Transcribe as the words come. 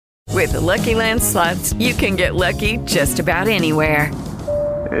With the Lucky Land Slots, you can get lucky just about anywhere.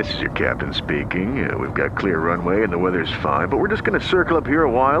 This is your captain speaking. We've got clear runway and the weather's fine, but we're just going to circle up here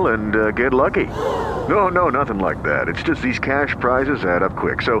a while and get lucky. No, nothing like that. It's just these cash prizes add up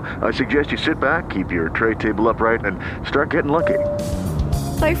quick. So I suggest you sit back, keep your tray table upright, and start getting lucky.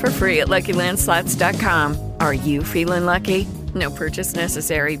 Play for free at LuckyLandSlots.com. Are you feeling lucky? No purchase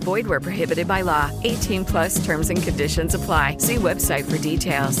necessary. Void where prohibited by law. 18 plus terms and conditions apply. See website for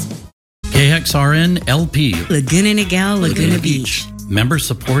details. KXRN LP. Laguna Niguel, Laguna Beach. Member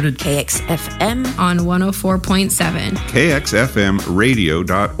supported. KXFM on 104.7.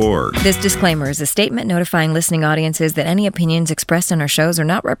 KXFMradio.org. This disclaimer is a statement notifying listening audiences that any opinions expressed on our shows are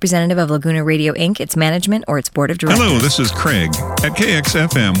not representative of Laguna Radio Inc., its management, or its board of directors. Hello, this is Craig at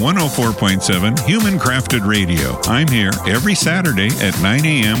KXFM 104.7 Human Crafted Radio. I'm here every Saturday at 9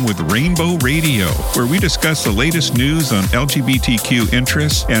 a.m. with Rainbow Radio, where we discuss the latest news on LGBTQ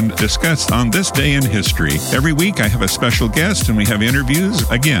interests and discuss on this day in history. Every week I have a special guest and we have interviews.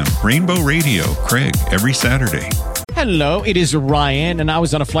 Again, Rainbow Radio, Craig, every Saturday. Hello, it is Ryan, and I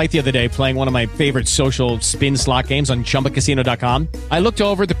was on a flight the other day playing one of my favorite social spin slot games on ChumbaCasino.com. I looked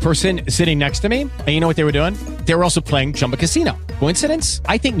over at the person sitting next to me, and you know what they were doing? They were also playing Chumba Casino. Coincidence?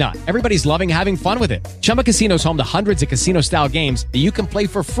 I think not. Everybody's loving having fun with it. Chumba Casino is home to hundreds of casino-style games that you can play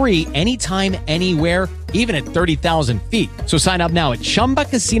for free anytime, anywhere, even at 30,000 feet. So sign up now at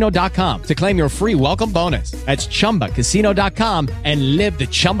ChumbaCasino.com to claim your free welcome bonus. That's ChumbaCasino.com and live the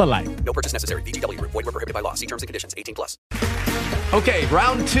Chumba life. No purchase necessary. VGW. Void where prohibited by law. See terms and conditions. 18 plus. Okay,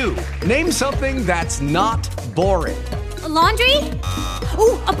 round two. Name something that's not boring. A laundry?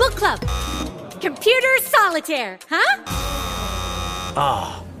 Ooh, a book club. Computer solitaire, huh?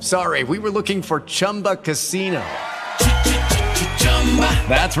 Ah, sorry. We were looking for Chumba Casino.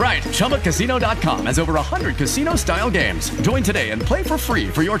 That's right. ChumbaCasino.com has over 100 casino-style games. Join today and play for free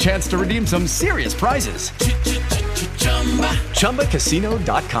for your chance to redeem some serious prizes.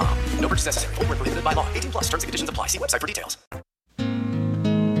 ChumbaCasino.com. No purchase necessary. Void where prohibited by law. 18 plus. Terms and conditions apply. See website for details.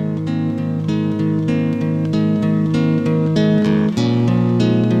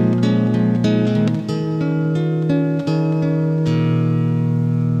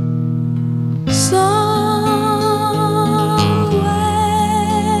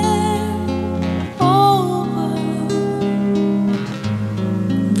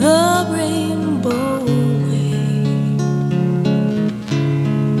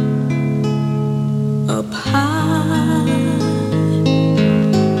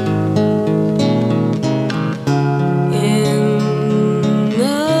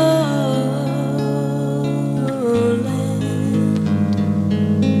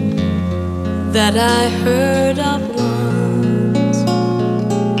 That I heard of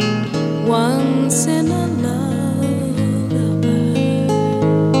once in a lullaby.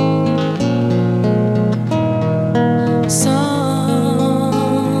 Somewhere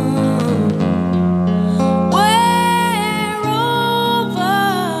over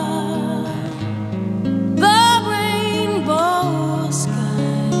the rainbow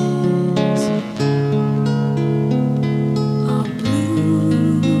skies are blue.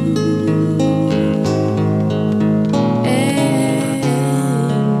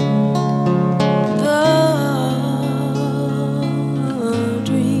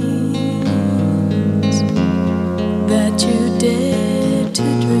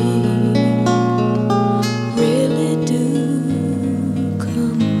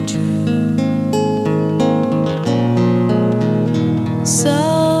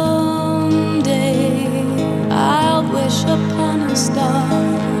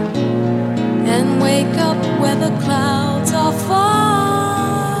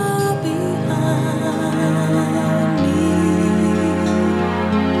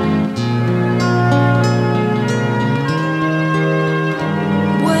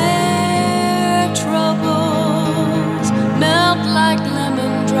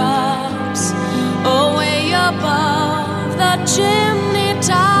 Chimney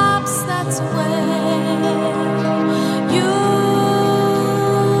tops, that's where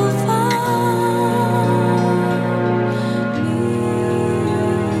you'll find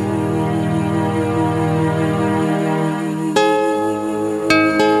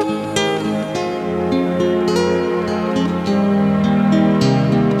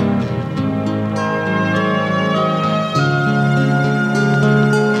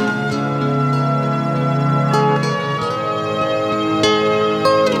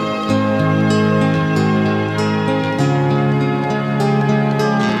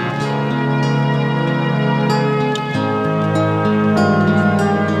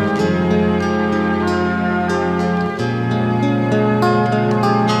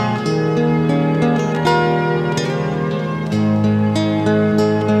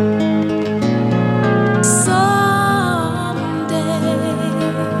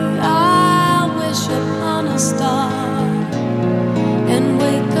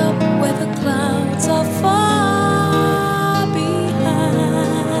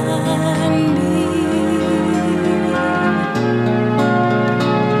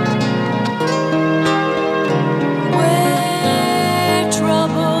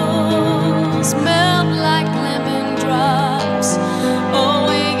troubles melt like lemon drops. Oh,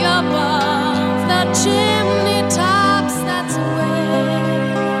 way above the chimney tops, that's where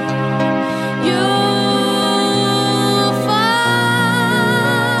you'll find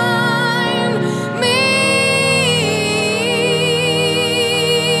me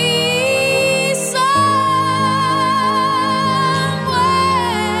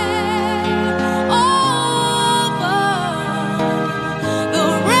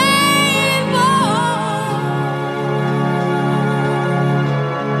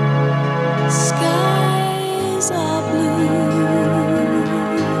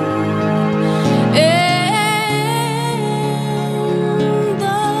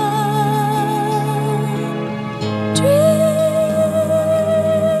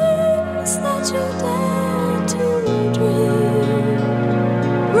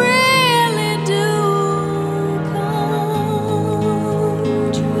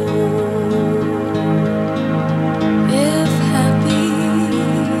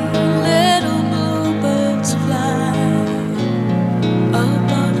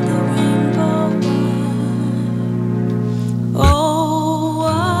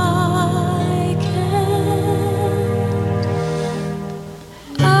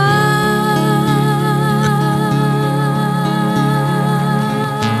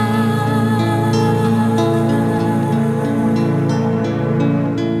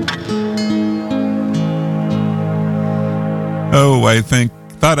I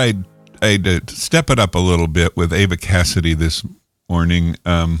thought I'd step it up a little bit with Ava Cassidy this morning.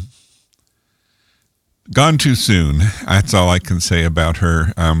 Gone too soon. That's all I can say about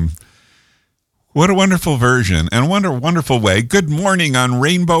her. What a wonderful version and wonderful way. Good morning on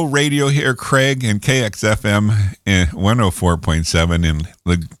Rainbow Radio here, Craig, and KXFM 104.7 in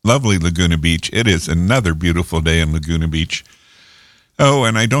lovely Laguna Beach. It is another beautiful day in Laguna Beach. Oh,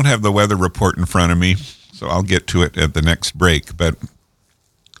 and I don't have the weather report in front of me, so I'll get to it at the next break. But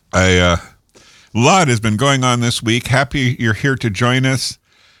a lot has been going on this week. Happy you're here to join us.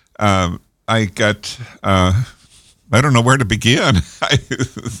 I don't know where to begin.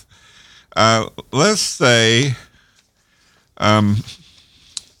 Let's say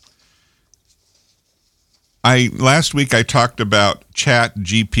last week I talked about Chat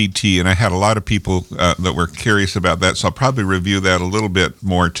GPT, and I had a lot of people that were curious about that, so I'll probably review that a little bit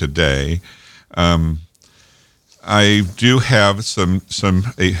more today. I do have a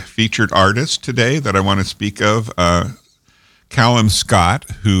featured artist today that I want to speak of, Callum Scott,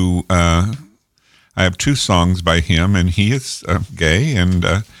 who I have two songs by him, and he is gay, and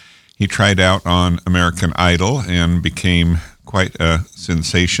he tried out on American Idol and became quite a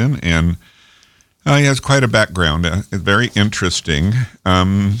sensation, and he has quite a background. Very interesting.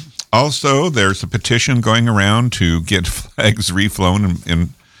 Also, there's a petition going around to get flags reflown in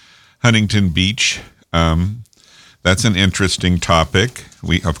Huntington Beach. That's an interesting topic.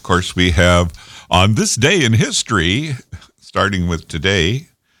 We have on this day in history, starting with today.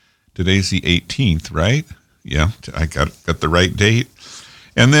 Today's the 18th, right? Yeah, I got the right date.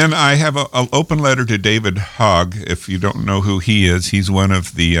 And then I have an open letter to David Hogg. If you don't know who he is, he's one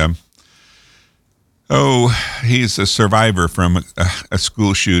of the, he's a survivor from a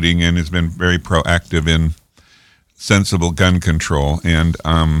school shooting and has been very proactive in sensible gun control. And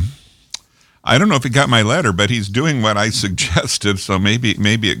I don't know if he got my letter, but he's doing what I suggested, so maybe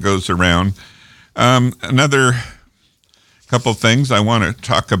it goes around. Another couple things I want to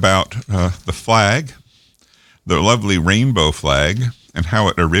talk about, the flag, the lovely rainbow flag, and how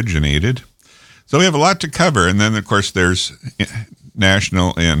it originated. So we have a lot to cover, and then, of course, there's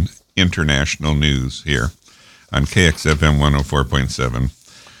national and international news here on KXFM 104.7.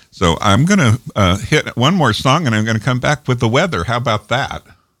 So I'm going to hit one more song, and I'm going to come back with the weather. How about that?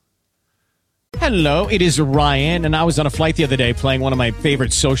 Hello, it is Ryan, and I was on a flight the other day playing one of my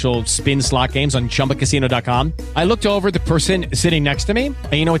favorite social spin slot games on ChumbaCasino.com. I looked over at the person sitting next to me,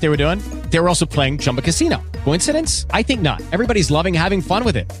 and you know what they were doing? They were also playing Chumba Casino. Coincidence? I think not. Everybody's loving having fun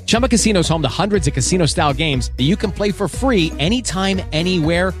with it. Chumba Casino is home to hundreds of casino-style games that you can play for free anytime,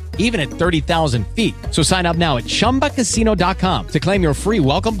 anywhere, even at 30,000 feet. So sign up now at ChumbaCasino.com to claim your free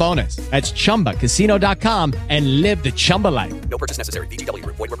welcome bonus. That's ChumbaCasino.com and live the Chumba life. No purchase necessary. VGW.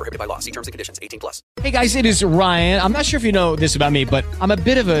 Void where prohibited by law. See terms and conditions. 18+. Hey guys, it is Ryan. I'm not sure if you know this about me, but I'm a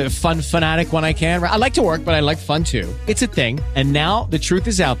bit of a fun fanatic when I can. I like to work, but I like fun too. It's a thing. And now the truth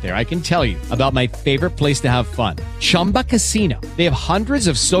is out there. I can tell you about my favorite place to have fun. Chumba Casino. They have hundreds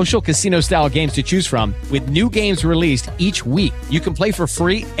of social casino style games to choose from with new games released each week. You can play for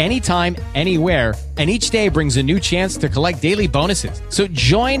free anytime, anywhere, and each day brings a new chance to collect daily bonuses. So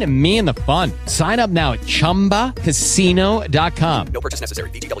join me in the fun. Sign up now at ChumbaCasino.com. No purchase necessary.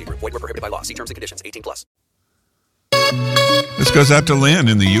 VGW Group. Void where prohibited by law. See terms and conditions. 18 plus. This goes out to Lynn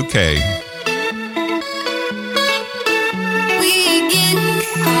in the UK. We get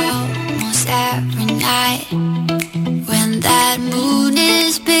almost every night when that moon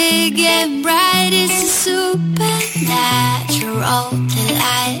is big and bright. It's a supernatural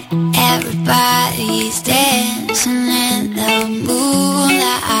delight. Everybody's dancing in the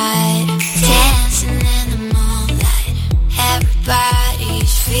moonlight. Dancing in the moonlight.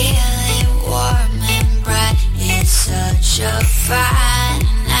 Everybody's feeling warm and bright. It's such a fine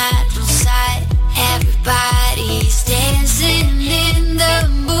natural sight. Everybody's dancing in the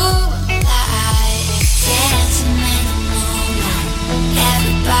moonlight. Dancing in the moonlight.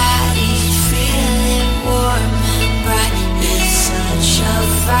 Everybody's feeling warm and bright. It's such a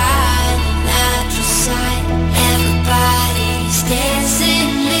fine natural sight. Everybody's dancing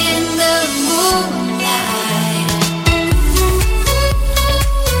in the moonlight.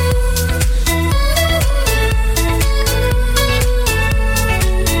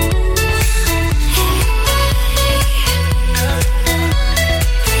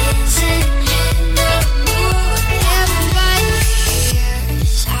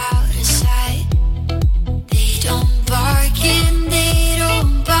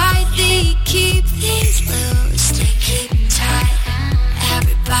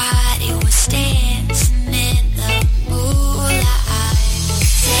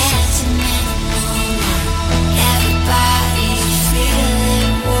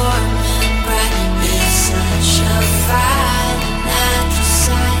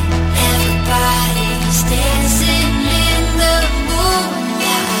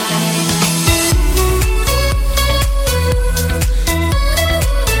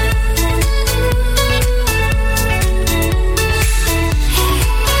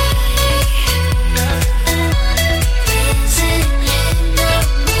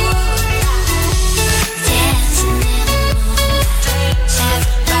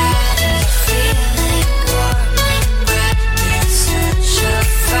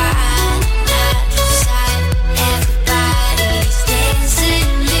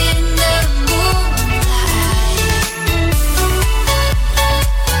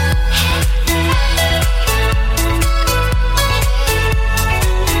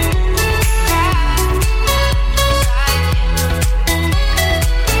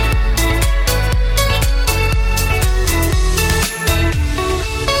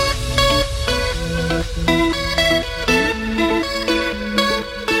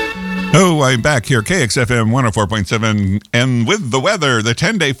 I'm back here, KXFM 104.7, and with the weather, the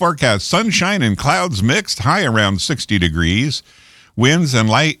 10-day forecast, sunshine and clouds mixed, high around 60 degrees. Winds and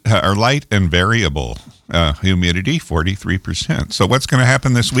are light and variable. Humidity, 43%. So what's going to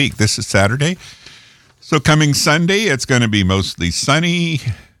happen this week? This is Saturday. So coming Sunday, it's going to be mostly sunny,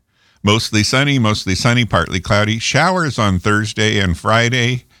 partly cloudy. Showers on Thursday and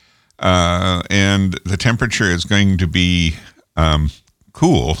Friday, and the temperature is going to be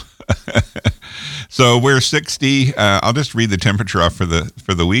cool. So we're 60. I'll just read the temperature off for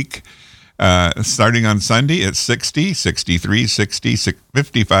the week. Starting on Sunday, it's 60, 63, 60,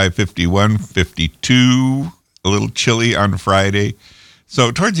 55, 51, 52. A little chilly on Friday.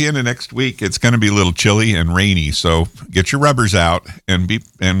 So towards the end of next week, it's going to be a little chilly and rainy. So get your rubbers out and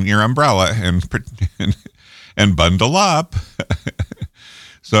your umbrella and bundle up.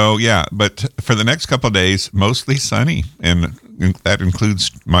 So yeah, but for the next couple of days, mostly sunny, and that includes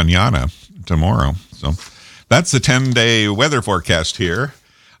mañana, tomorrow. So that's the 10-day weather forecast here.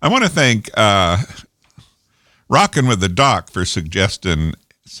 I want to thank Rockin' with the Doc for suggesting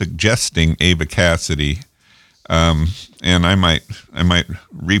Ava Cassidy, and I might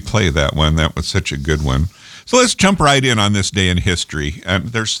replay that one. That was such a good one. So let's jump right in on this day in history. And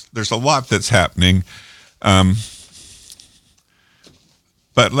there's a lot that's happening.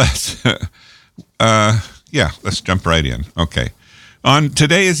 But let's jump right in. Okay.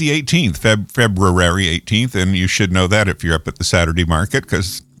 Today is the 18th, February 18th, and you should know that if you're up at the Saturday market,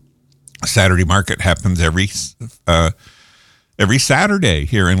 because Saturday market happens every Saturday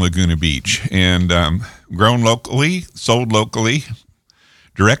here in Laguna Beach, and grown locally, sold locally,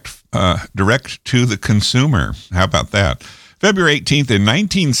 direct to the consumer. How about that? February 18th in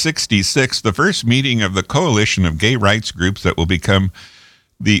 1966, the first meeting of the coalition of gay rights groups that will become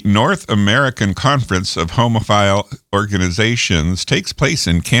the North American Conference of Homophile Organizations takes place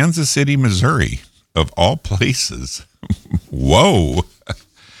in Kansas City, Missouri, of all places. Whoa.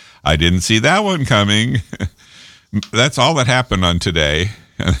 I didn't see that one coming. That's all that happened on today.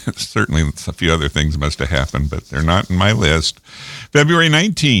 Certainly a few other things must have happened, but they're not in my list. February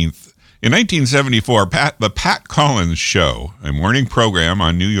 19th. In 1974, the Pat Collins Show, a morning program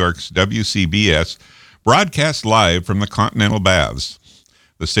on New York's WCBS, broadcast live from the Continental Baths.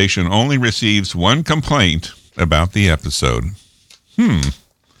 The station only receives one complaint about the episode.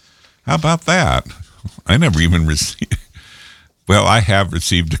 How about that? I never even received... Well, I have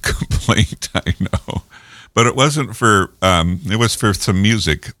received a complaint, I know. But it wasn't for... it was for some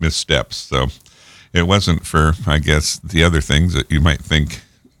music missteps, so it wasn't for, I guess, the other things that you might think,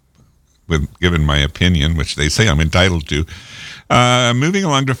 given my opinion, which they say I'm entitled to. Moving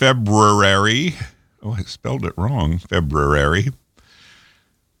along to February... Oh, I spelled it wrong. February.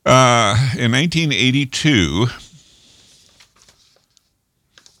 In 1982...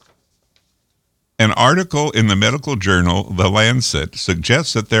 An article in the medical journal The Lancet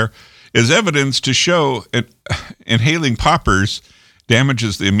suggests that there is evidence to show inhaling poppers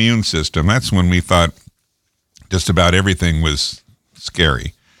damages the immune system. That's when we thought just about everything was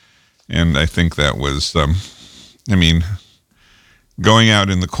scary. And I think that was, going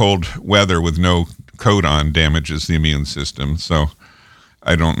out in the cold weather with no coat on damages the immune system. So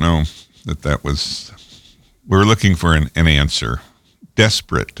I don't know that was, we're looking for an answer.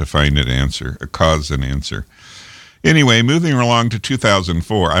 Desperate to find an answer, a cause and answer. Anyway, moving along to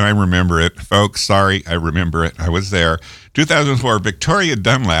 2004, and I remember it, folks. Sorry, I remember it. I was there. 2004, Victoria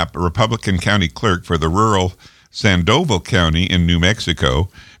Dunlap, a Republican county clerk for the rural Sandoval County in New Mexico,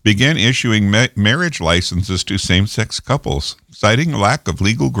 began issuing marriage licenses to same-sex couples, citing a lack of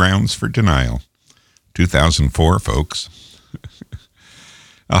legal grounds for denial. 2004, folks.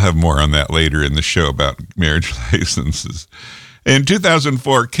 I'll have more on that later in the show about marriage licenses. In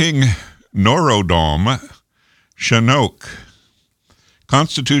 2004, King Norodom Sihanouk,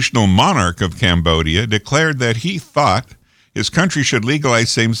 constitutional monarch of Cambodia, declared that he thought his country should legalize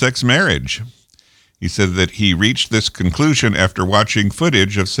same-sex marriage. He said that he reached this conclusion after watching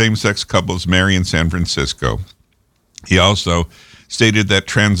footage of same-sex couples marry in San Francisco. He also stated that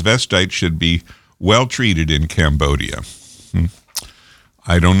transvestites should be well treated in Cambodia.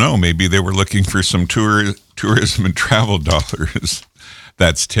 I don't know. Maybe they were looking for some tourism and travel dollars.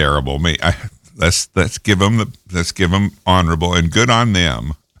 That's terrible. Let's give them honorable and good on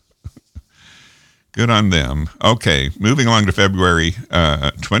them. Good on them. Okay, moving along to February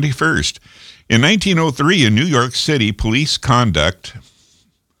 21st. In 1903, in New York City, police conduct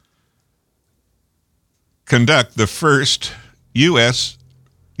the first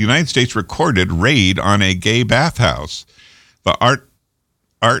United States recorded raid on a gay bathhouse. The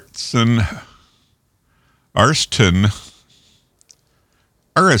Ariston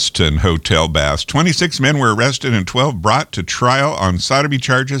Hotel baths. 26 men were arrested and 12 brought to trial on sodomy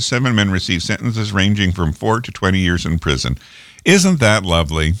charges. 7 men received sentences ranging from 4 to 20 years in prison. Isn't that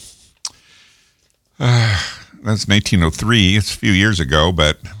lovely? That's 1903. It's a few years ago,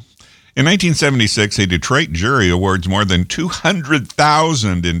 but in 1976, a Detroit jury awards more than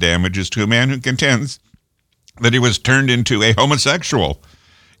 $200,000 in damages to a man who contends that he was turned into a homosexual.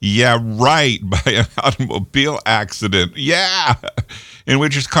 Yeah, right, by an automobile accident. Yeah, in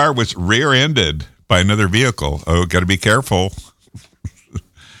which his car was rear-ended by another vehicle. Oh, got to be careful.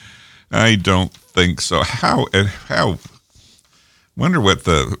 I don't think so. How? Wonder what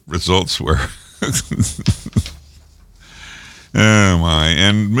the results were. Oh, my.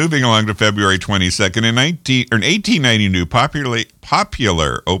 And moving along to February 22nd, in 1892,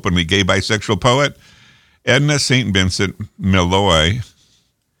 popular openly gay bisexual poet Edna St. Vincent Millay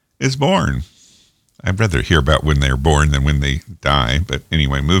is born. I'd rather hear about when they're born than when they die. But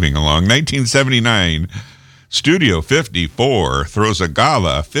anyway, moving along. 1979, Studio 54 throws a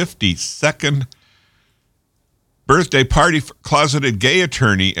gala 52nd birthday party for closeted gay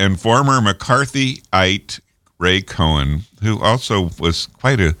attorney and former McCarthyite Ray Cohen, who also was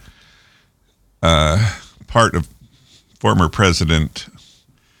quite a part of former President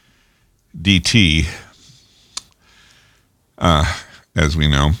DT, as we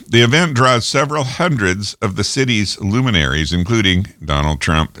know. The event draws several hundreds of the city's luminaries, including Donald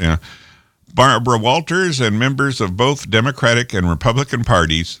Trump, Barbara Walters, and members of both Democratic and Republican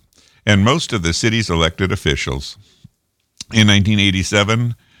parties, and most of the city's elected officials. In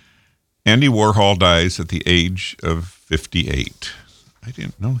 1987, Andy Warhol dies at the age of 58. I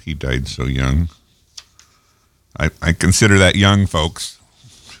didn't know he died so young. I consider that young, folks.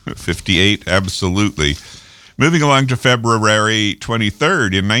 58, absolutely. Moving along to February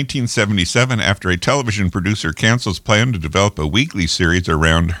 23rd, in 1977, after a television producer cancels plan to develop a weekly series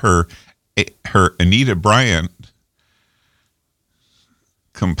around her Anita Bryant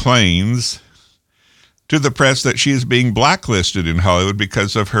complains to the press that she is being blacklisted in Hollywood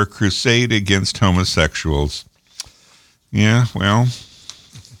because of her crusade against homosexuals. Yeah, well,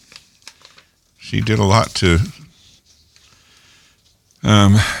 she did a lot to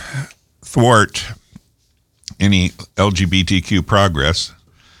thwart any LGBTQ progress.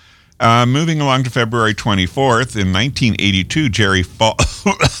 Moving along to February 24th, in 1982, Jerry Falwell,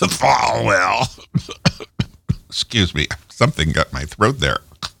 excuse me, something got my throat there,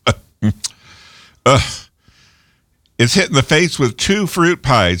 is hit in the face with 2 fruit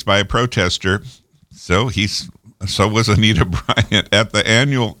pies by a protester. So was Anita Bryant at the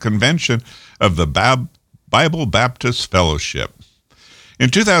annual convention of the Bible Baptist Fellowship. In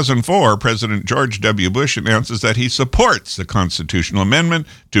 2004, President George W. Bush announces that he supports the constitutional amendment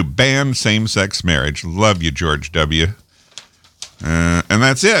to ban same-sex marriage. Love you, George W. And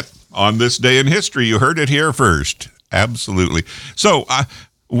that's it. On this day in history, you heard it here first. Absolutely. So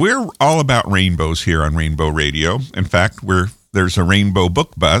we're all about rainbows here on Rainbow Radio. In fact, there's a rainbow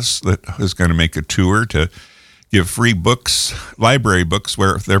book bus that is going to make a tour to give free books, library books,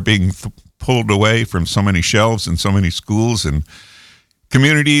 where they're being pulled away from so many shelves in so many schools and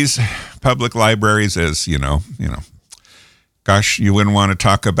communities, public libraries, as you know, gosh, you wouldn't want to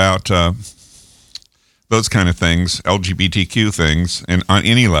talk about those kind of things, LGBTQ things, and on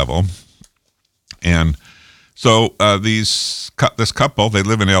any level. And so this couple, they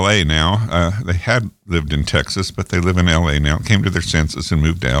live in L.A. now. They had lived in Texas, but they live in L.A. now. Came to their senses and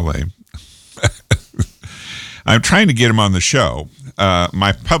moved to L.A. I'm trying to get them on the show.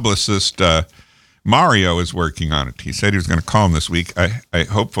 My publicist, Mario, is working on it. He said he was going to call him this week. I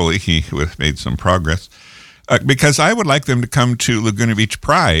hopefully he would have made some progress. Because I would like them to come to Laguna Beach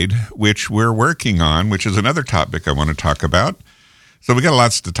Pride, which we're working on, which is another topic I want to talk about. So we got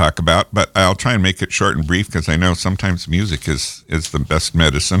lots to talk about, but I'll try and make it short and brief because I know sometimes music is the best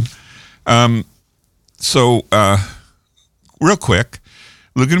medicine. So real quick,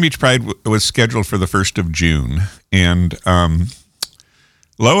 Laguna Beach Pride was scheduled for the 1st of June. And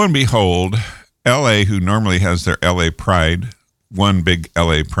lo and behold, L.A., who normally has their L.A. Pride, one big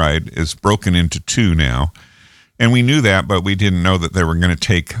L.A. Pride, is broken into 2 now. And we knew that, but we didn't know that they were going to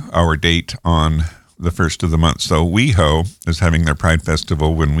take our date on the 1st of the month. So WeHo is having their Pride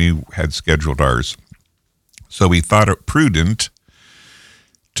Festival when we had scheduled ours. So we thought it prudent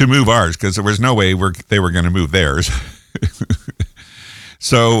to move ours because there was no way they were going to move theirs.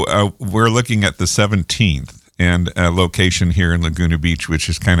 So we're looking at the 17th. And a location here in Laguna Beach, which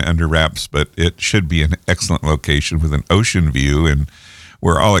is kind of under wraps, but it should be an excellent location with an ocean view, and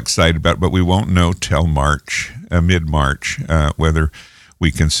we're all excited about it, but we won't know till March, mid-March, whether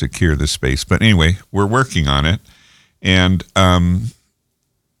we can secure the space. But anyway, we're working on it, and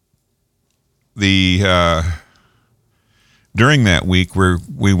during that week,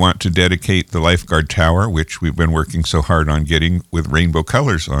 we want to dedicate the Lifeguard Tower, which we've been working so hard on getting, with rainbow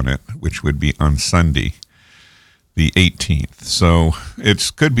colors on it, which would be on Sunday, the 18th. So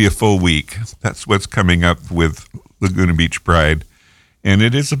it could be a full week. That's what's coming up with Laguna Beach Pride. And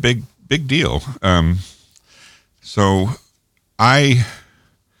it is a big deal. So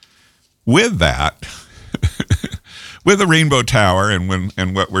with that, with the Rainbow Tower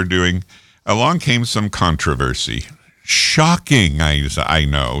and what we're doing, along came some controversy. Shocking, I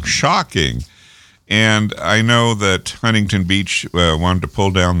know. Shocking. And I know that Huntington Beach wanted to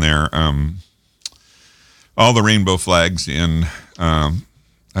pull down their all the rainbow flags in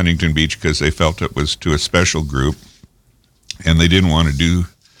Huntington Beach because they felt it was to a special group, and they didn't want to do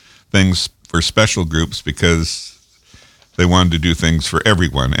things for special groups because they wanted to do things for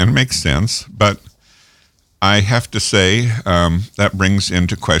everyone, and it makes sense. But I have to say that brings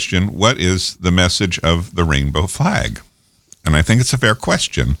into question, what is the message of the rainbow flag? And I think it's a fair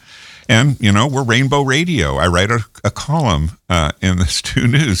question. And, we're Rainbow Radio. I write a column in the Stu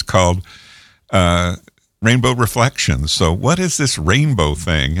News called Rainbow Reflections. So what is this rainbow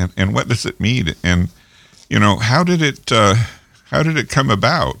thing, and what does it mean? And, how did it come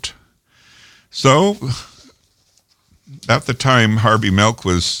about? So at the time Harvey Milk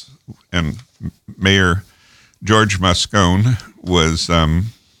and Mayor George Moscone was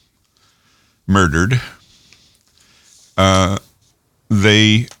murdered,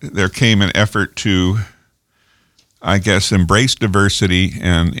 there came an effort to, I guess, embrace diversity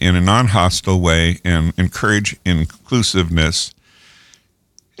and in a non-hostile way and encourage inclusiveness.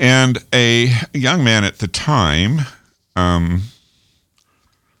 And a young man at the time,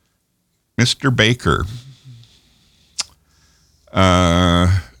 Mr. Baker,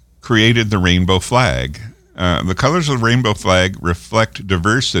 created the rainbow flag. The colors of the rainbow flag reflect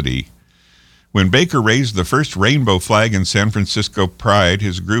diversity. When Baker raised the first rainbow flag in San Francisco Pride,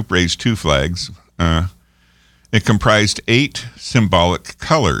 his group raised 2 flags. It comprised 8 symbolic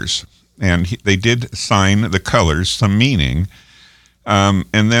colors, and they did assign the colors some meaning. And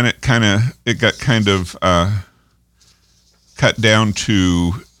then it got kind of cut down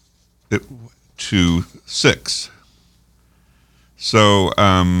to 6. So,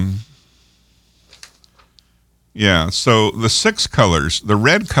 so the 6 colors, the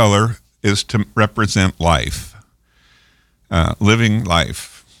red color is to represent life, living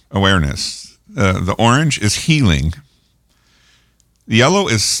life, awareness. The orange is healing. The yellow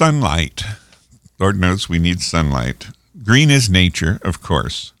is sunlight. Lord knows we need sunlight. Green is nature, of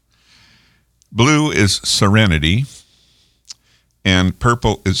course. Blue is serenity. And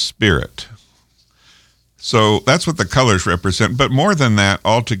purple is spirit. So that's what the colors represent. But more than that,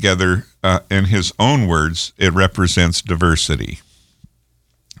 altogether, in his own words, it represents diversity.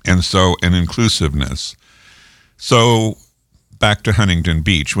 And so an inclusiveness. So back to Huntington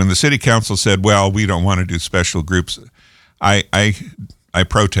Beach. When the city council said, well, we don't want to do special groups, I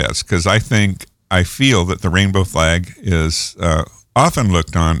protest, because I feel that the rainbow flag is often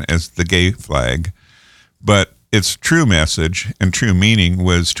looked on as the gay flag, but its true message and true meaning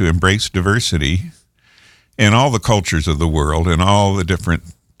was to embrace diversity in all the cultures of the world and all the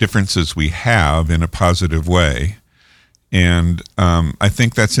differences we have in a positive way. And I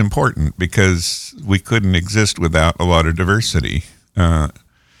think that's important because we couldn't exist without a lot of diversity.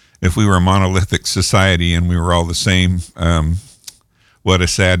 If we were a monolithic society and we were all the same, what a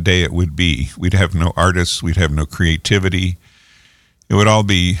sad day it would be. We'd have no artists. We'd have no creativity. It would all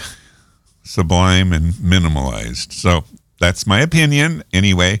be sublime and minimalized. So that's my opinion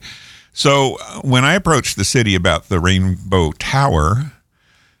anyway. So when I approached the city about the Rainbow Tower,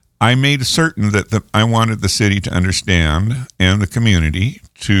 I made certain that I wanted the city to understand, and the community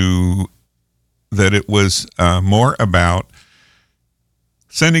that it was more about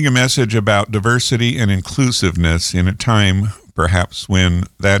sending a message about diversity and inclusiveness in a time perhaps when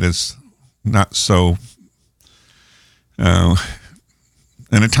that is not so,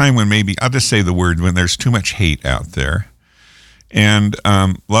 in a time when maybe, I'll just say the word, when there's too much hate out there. And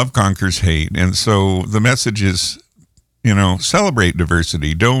love conquers hate. And so the message is, celebrate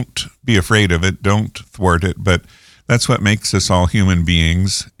diversity. Don't be afraid of it. Don't thwart it. But that's what makes us all human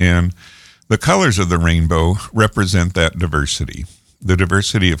beings. And the colors of the rainbow represent that diversity. The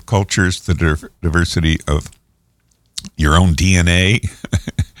diversity of cultures, the diversity of your own DNA,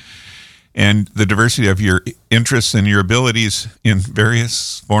 and the diversity of your interests and your abilities in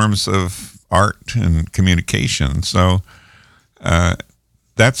various forms of art and communication. So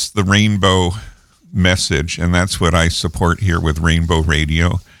that's the rainbow message, and that's what I support here with Rainbow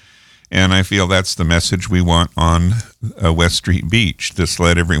Radio. And I feel that's the message we want on West Street Beach. Just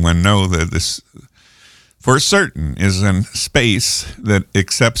let everyone know that this, for certain, is a space that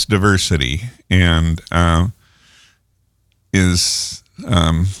accepts diversity and is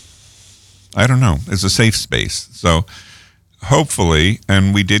a safe space. So hopefully,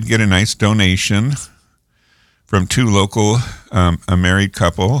 and we did get a nice donation from 2 local, a married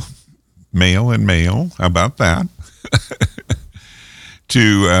couple, male and male, how about that,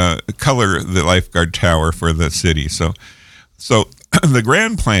 to color the lifeguard tower for the city. So the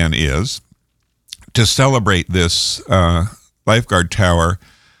grand plan is to celebrate this lifeguard tower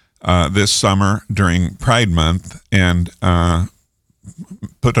this summer during Pride Month and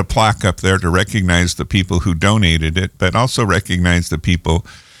put a plaque up there to recognize the people who donated it, but also recognize the people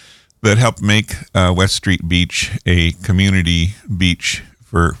that helped make West Street Beach a community beach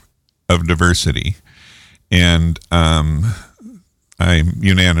of diversity. And I'm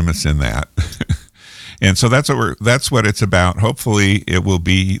unanimous in that. And so that's what it's about. Hopefully it will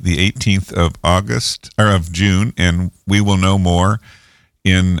be the 18th of June, and we will know more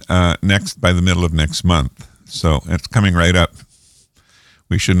by the middle of next month. So it's coming right up.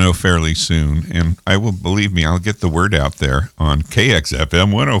 We should know fairly soon. And I'll get the word out there on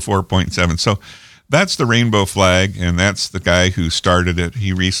KXFM 104.7. So that's the rainbow flag, and that's the guy who started it.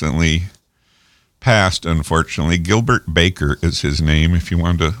 He recently passed, unfortunately. Gilbert Baker is his name, if you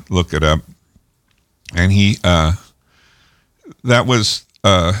want to look it up. And that was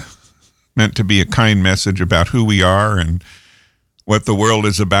meant to be a kind message about who we are and what the world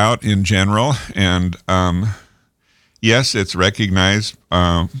is about in general. And yes, it's recognized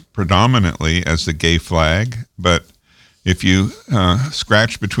predominantly as the gay flag, but if you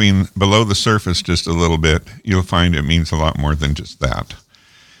scratch below the surface just a little bit, you'll find it means a lot more than just that.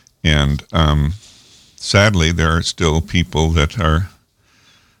 And sadly, there are still people that are,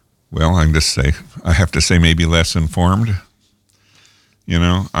 well, I have to say maybe less informed You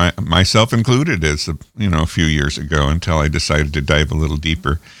know, I myself included as a few years ago until I decided to dive a little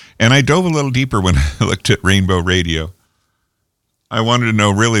deeper. And I dove a little deeper when I looked at Rainbow Radio. I wanted to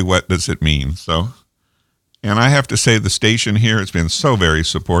know really what does it mean. And I have to say the station here has been so very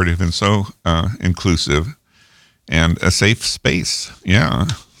supportive and so inclusive and a safe space. Yeah.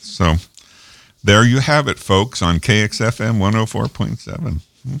 So there you have it, folks, on KXFM 104.7.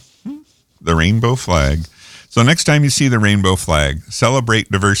 The rainbow flag. So next time you see the rainbow flag,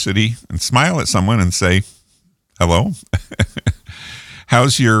 celebrate diversity and smile at someone and say, hello.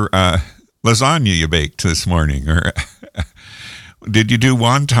 How's your lasagna you baked this morning? Or did you do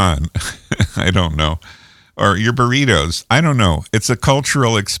wonton? I don't know. Or your burritos. I don't know. It's a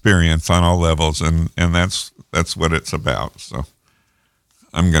cultural experience on all levels, and that's what it's about. So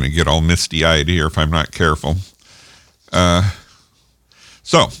I'm going to get all misty-eyed here if I'm not careful.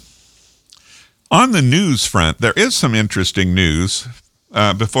 So on the news front, there is some interesting news.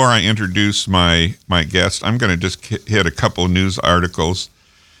 Before I introduce my guest, I'm going to just hit a couple of news articles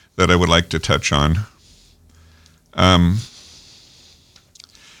that I would like to touch on.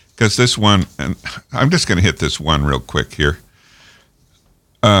 Because this one, and I'm just going to hit this one real quick here.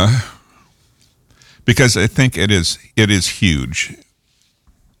 Because I think it is huge.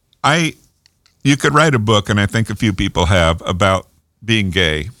 You could write a book, and I think a few people have, about being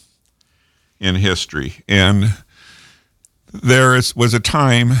gay in history. And there was a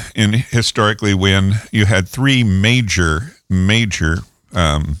time historically when you had three major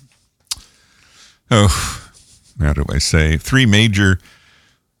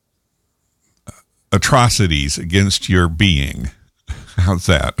atrocities against your being. How's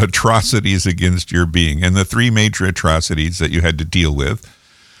that? Atrocities against your being. And the three major atrocities that you had to deal with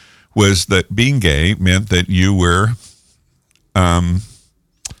was that being gay meant that you were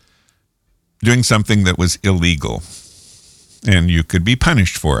doing something that was illegal, and you could be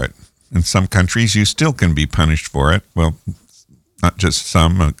punished for it. In some countries, you still can be punished for it. Well, not just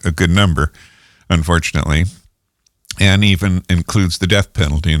some, a good number, unfortunately, and even includes the death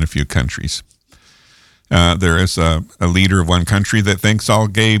penalty in a few countries. There is a leader of one country that thinks all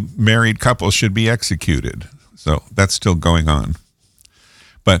gay married couples should be executed. So that's still going on.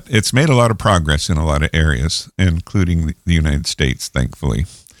 But it's made a lot of progress in a lot of areas, including the United States, thankfully.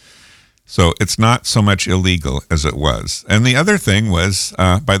 So it's not so much illegal as it was. And the other thing was,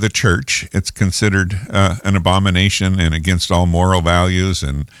 by the church, it's considered an abomination and against all moral values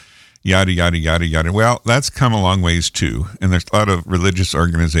and yada, yada, yada, yada. Well, that's come a long ways too. And there's a lot of religious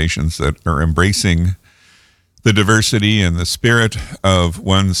organizations that are embracing the diversity and the spirit of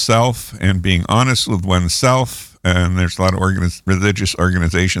oneself and being honest with oneself. And there's a lot of religious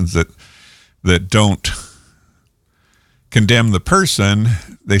organizations that don't condemn the person,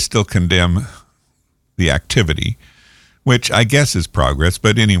 they still condemn the activity, which I guess is progress.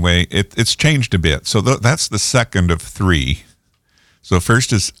 But anyway, it's changed a bit. So that's the second of three. So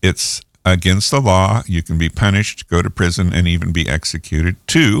first is it's against the law. You can be punished, go to prison, and even be executed.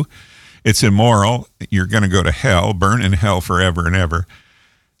 2, it's immoral. You're going to go to hell, burn in hell forever and ever.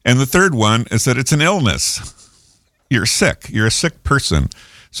 And the third one is that it's an illness. You're sick. You're a sick person.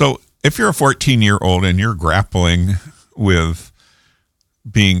 So if you're a 14-year-old and you're grappling with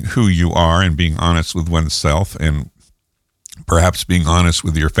being who you are and being honest with oneself and perhaps being honest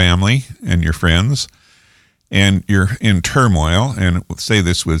with your family and your friends, and you're in turmoil, and say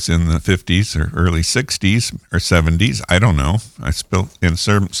this was in the 50s or early 60s or 70s, I don't know. I still, in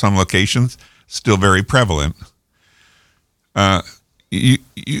some locations, still very prevalent.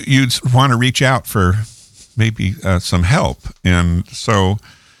 You'd want to reach out for maybe some help. And so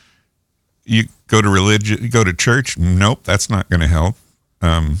you go to religion, you go to church. Nope, that's not going to help.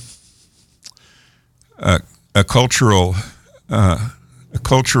 A cultural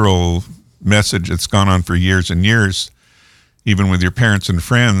message that's gone on for years and years, even with your parents and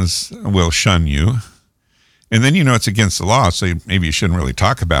friends, will shun you. And then it's against the law, so maybe you shouldn't really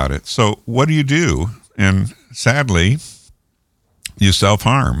talk about it. So what do? And sadly, you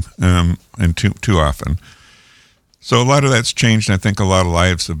self-harm, and too often. So a lot of that's changed, and I think a lot of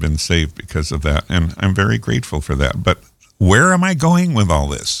lives have been saved because of that, and I'm very grateful for that. But where am I going with all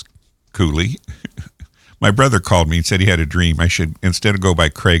this, Cooley? My brother called me and said he had a dream. I should, instead of go by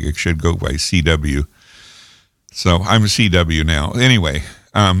Craig, I should go by CW. So I'm a CW now. Anyway,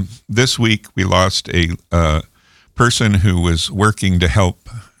 this week we lost a person who was working to help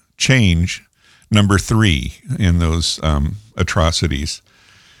change number 3 in those atrocities.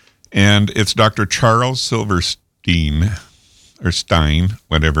 And it's Dr. Charles Silverstein, or Stein,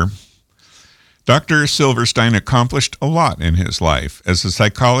 whatever. Dr. Silverstein accomplished a lot in his life. As a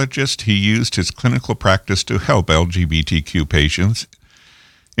psychologist, he used his clinical practice to help LGBTQ patients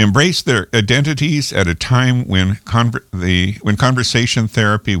embraced their identities at a time when conversation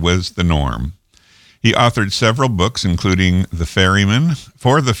therapy was the norm. He authored several books, including The Ferryman,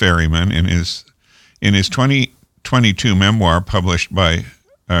 in his 2022 memoir published by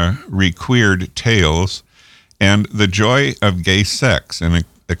Requeered Tales, and The Joy of Gay Sex, an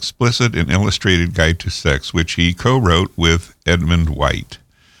explicit and illustrated guide to sex, which he co-wrote with Edmund White.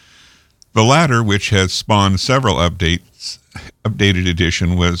 The latter, which has spawned several updated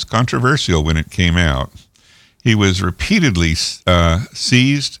edition, was controversial when it came out. It was repeatedly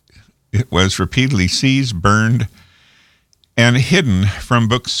seized, burned, and hidden from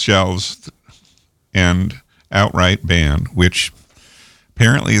bookshelves and outright banned, which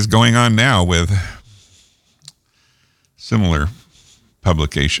apparently is going on now with similar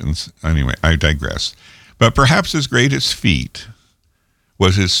publications. Anyway, I digress. But perhaps his greatest feat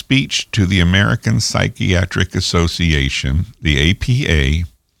was his speech to the American Psychiatric Association, the APA,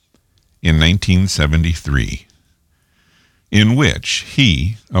 in 1973, in which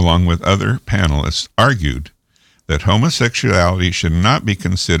he, along with other panelists, argued that homosexuality should not be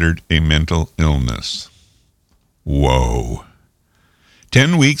considered a mental illness. Whoa.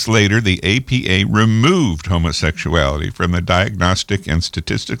 10 weeks later, the APA removed homosexuality from the Diagnostic and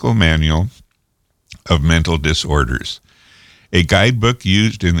Statistical Manual of Mental Disorders, a guidebook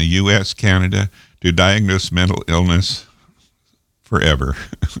used in the U.S., Canada, to diagnose mental illness forever.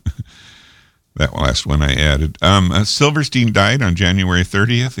 That last one I added. Silverstein died on January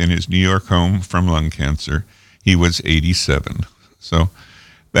 30th in his New York home from lung cancer. He was 87. So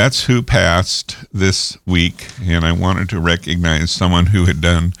that's who passed this week, and I wanted to recognize someone who's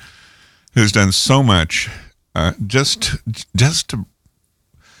done so much. Just to,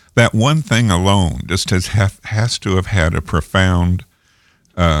 that one thing alone just has to have had a profound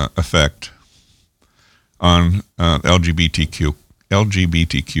effect on LGBTQ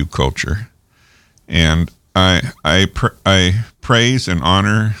culture, and I praise and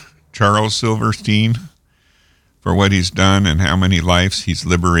honor Charles Silverstein for what he's done and how many lives he's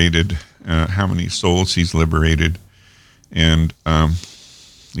liberated, how many souls he's liberated. And,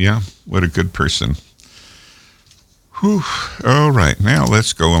 what a good person. Whew. All right, now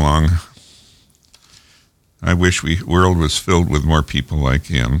let's go along. I wish world was filled with more people like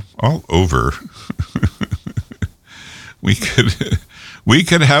him all over. We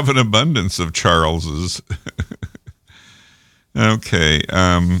could have an abundance of Charleses. Okay,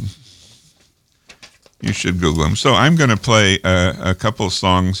 you should Google him. So I'm going to play a couple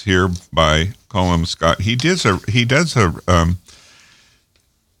songs here by Colum Scott. He's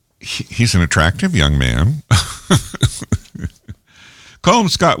an attractive young man. Colum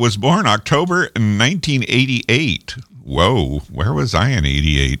Scott was born October 1988. Whoa, where was I in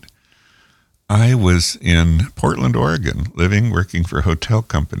 88? I was in Portland, Oregon, working for a hotel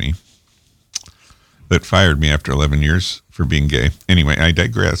company that fired me after 11 years for being gay. Anyway, I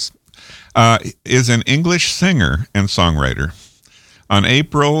digress. Is an English singer and songwriter. In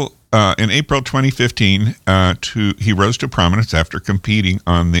April 2015, he rose to prominence after competing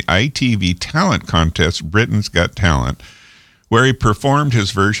on the ITV talent contest, Britain's Got Talent, where he performed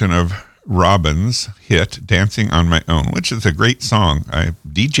his version of Robin's hit, Dancing on My Own, which is a great song. I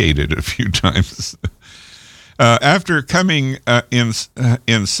DJ'd it a few times. After coming in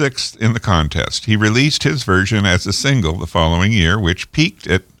sixth in the contest, he released his version as a single the following year, which peaked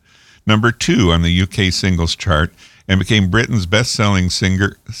at number 2 on the UK singles chart and became Britain's best-selling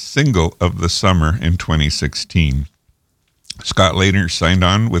single of the summer in 2016. Scott later signed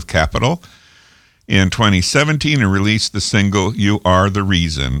on with Capitol in 2017 and released the single You Are the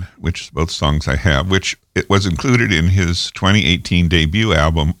Reason, which is both songs I have, which it was included in his 2018 debut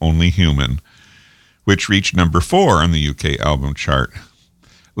album Only Human, which reached number 4 on the UK album chart.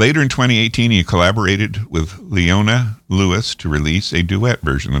 Later in 2018, he collaborated with Leona Lewis to release a duet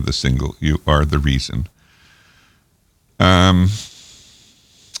version of the single You Are the Reason.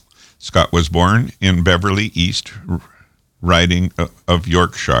 Scott was born in Beverly East Riding of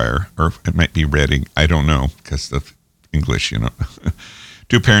Yorkshire, or it might be Reading, I don't know, because of English,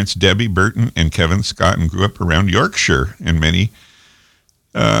 to parents Debbie Burton and Kevin Scott, and grew up around Yorkshire. And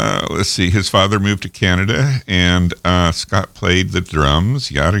his father moved to Canada, and Scott played the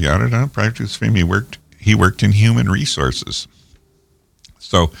drums, yada, yada, prior to his fame. He worked in human resources.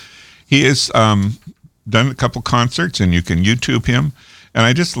 So he has done a couple concerts, and you can YouTube him. And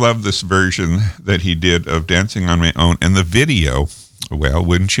I just love this version that he did of Dancing on My Own. And the video, well,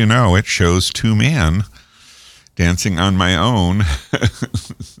 wouldn't you know, it shows two men dancing on my own.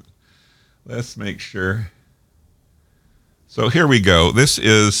 Let's make sure. So here we go. This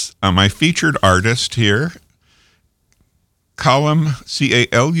is my featured artist here, Callum,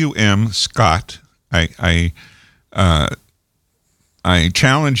 Calum Scott. I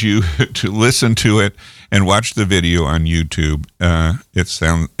challenge you to listen to it and watch the video on YouTube. It's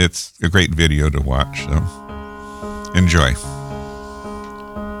a great video to watch. So enjoy.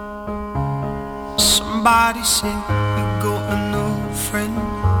 Somebody said you got a new friend.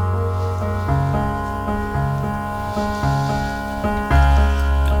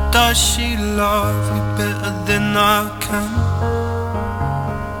 But does she love you better than I can?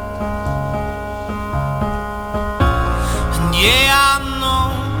 And yeah, I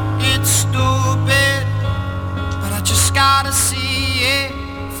know it's stupid, but I just gotta see it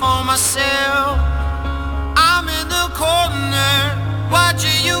for myself. I'm in the corner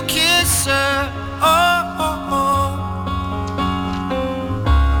watching you kiss her. Oh, oh, oh.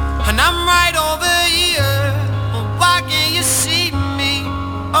 And I'm right over here. Why can't you see me?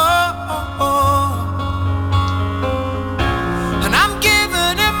 Oh, oh, oh. And I'm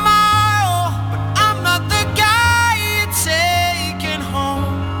giving it my all, but I'm not the guy you're taking home.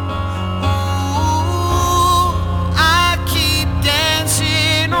 Ooh, I keep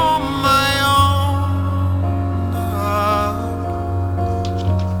dancing on my own.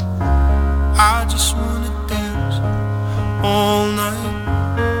 I just wanna dance all night.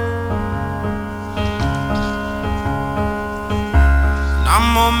 And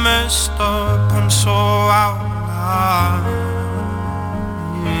I'm all messed up, I'm so out of line.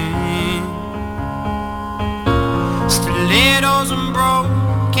 Stilettos and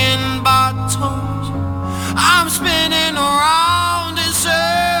broken bottles, I'm spinning around in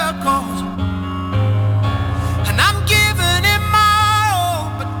circles. And I'm giving it my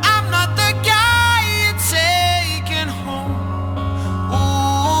all, but I'm not the guy you're taking home.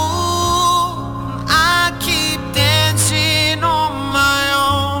 Ooh, I keep dancing on my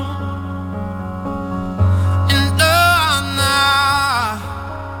own. And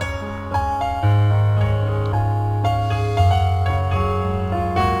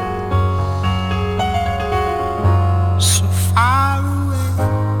so far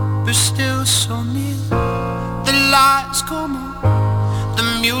away, but still so near. The lights come on, the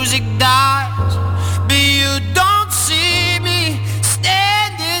music dies, but you don't see me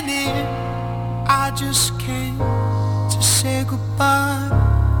standing here. I just came to say goodbye.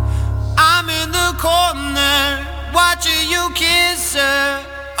 I'm in the corner watching you kiss her.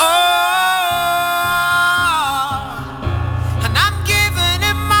 Oh, and I'm giving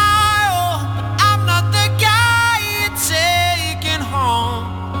it my all, but I'm not the guy you're taking home.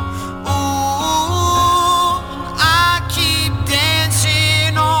 Ooh, I keep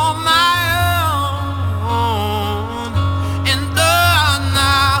dancing on my own. And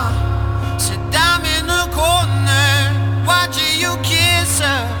now, said I'm in the corner watching you kiss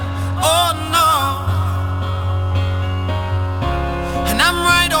her. Oh no. And I'm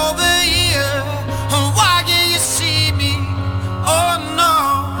right over here. Why can't you see me? Oh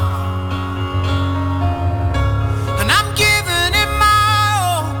no. And I'm giving it my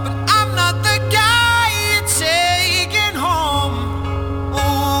all, but I'm not the guy you're taking home.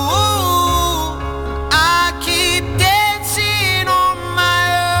 Ooh, I keep dancing on my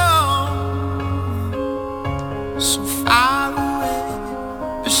own. So far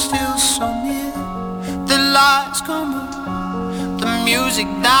away, but still so near. The lights come on, the music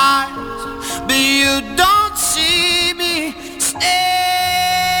dies, but you don't see me standing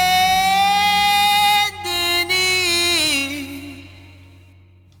here.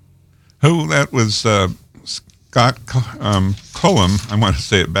 Oh, that was Scott Cullum. I want to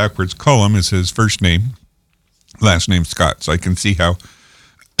say it backwards. Cullum is his first name, last name Scott. So I can see how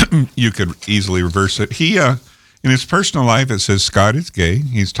you could easily reverse it. He, in his personal life, it says Scott is gay.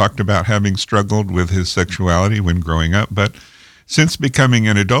 He's talked about having struggled with his sexuality when growing up, but since becoming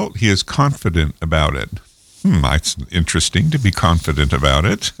an adult, he is confident about it. It's interesting to be confident about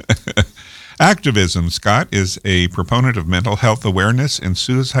it. Activism. Scott is a proponent of mental health awareness and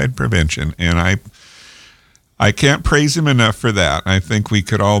suicide prevention, and I can't praise him enough for that. I think we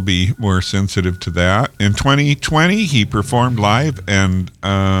could all be more sensitive to that. In 2020, he performed live and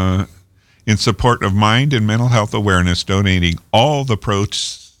in support of mind and mental health awareness, donating all the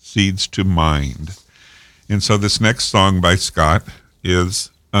proceeds to Mind. And so this next song by Scott is,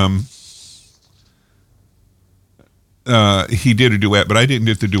 he did a duet, but I didn't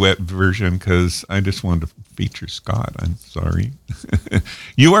get the duet version because I just wanted to feature Scott. I'm sorry.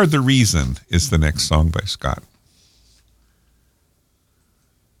 You Are the Reason is the next song by Scott.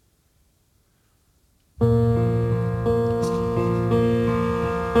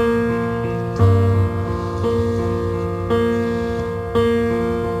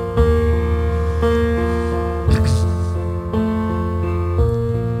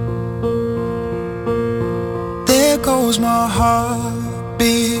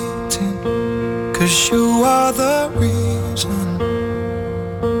 beating, 'cause you are the reason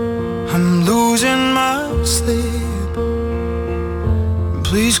I'm losing my sleep.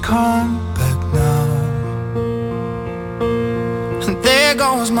 Please come back now. And there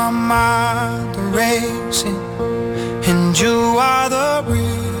goes my mind racing, and you are the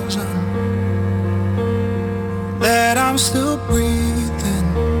reason that I'm still breathing.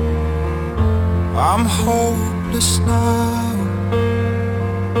 I'm hopeless now.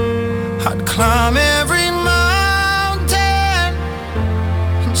 I'd climb every mountain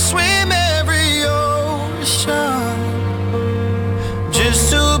and swim every ocean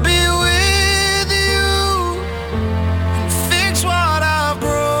just to be with you and fix what I've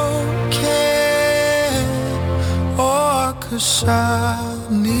broken. Oh, 'cause I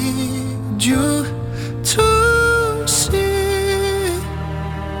need you to see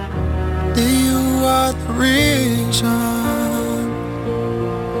that you are the reason.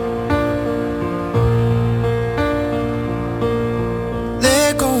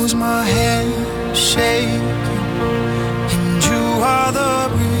 There goes my head shaking, and you are the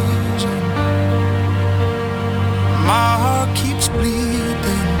reason. My heart keeps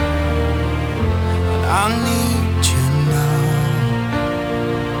bleeding, and I need you now.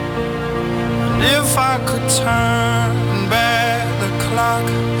 And if I could turn back the clock,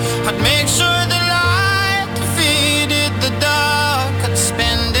 I'd make sure the light defeated the dark. I'd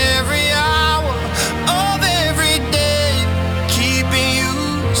spend every hour of every day keeping you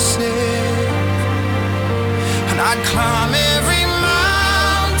safe, and I'd climb every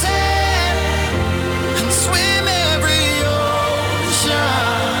mountain and swim every ocean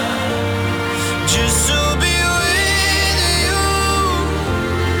just to be with you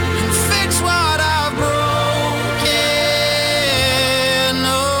and fix what I've broken.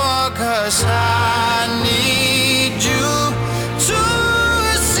 Oh, 'cause I need you to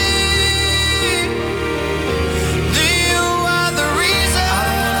see that you are the reason.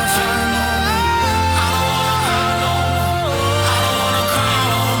 I don't wanna cry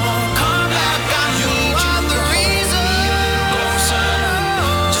no more. Come back, I need you are the reason. Closer,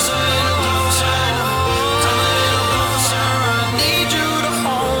 just a little closer. Come a little closer. I need you to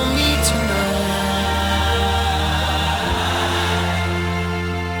hold me tonight.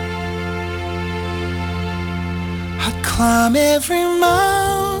 I'd climb every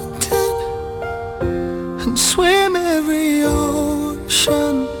mountain and swim every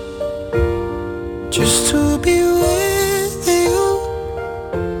ocean just to be with you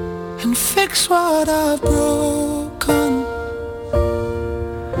and fix what I've broken.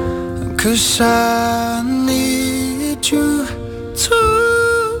 'Cause I need you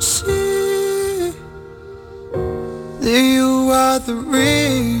to see that you are the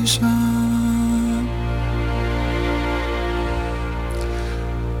reason.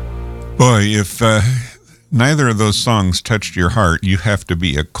 Boy, if neither of those songs touched your heart, you have to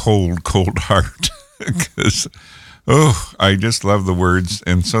be a cold, cold heart. Because, I just love the words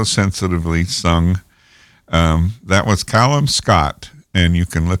and so sensitively sung. That was Callum Scott, and you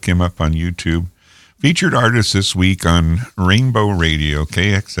can look him up on YouTube. Featured artist this week on Rainbow Radio,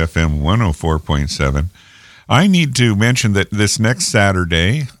 KXFM 104.7. I need to mention that this next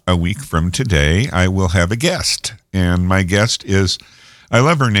Saturday, a week from today, I will have a guest. And my guest is, I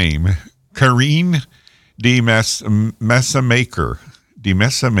love her name, Karine DeMessamaker.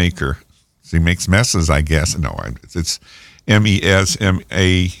 DeMessamaker. She makes messes, I guess. No, it's Mesmaeker.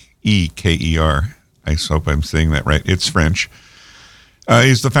 I hope I'm saying that right. It's French.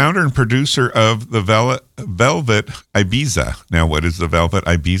 He's the founder and producer of the Velvet Ibiza. Now, what is the Velvet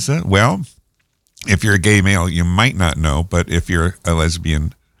Ibiza? Well, if you're a gay male, you might not know, but if you're a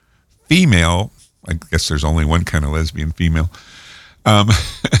lesbian female, I guess there's only one kind of lesbian female,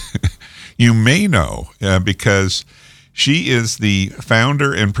 you may know because she is the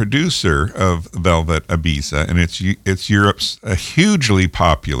founder and producer of Velvet Ibiza, and it's Europe's a hugely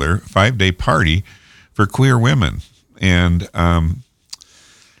popular 5-day party for queer women. And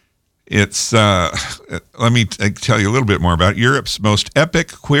it's let me tell you a little bit more about it. Europe's most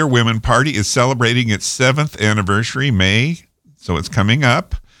epic queer women party is celebrating its 7th anniversary, May, so it's coming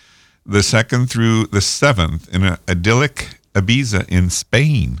up, the 2nd through the 7th in an idyllic Ibiza in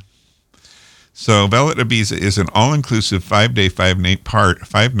Spain. So Velvet Ibiza is an all-inclusive 5-day, 5-night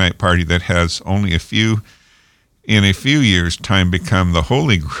party that has only in a few years' time become the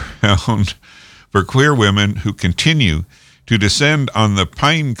holy ground for queer women who continue to descend on the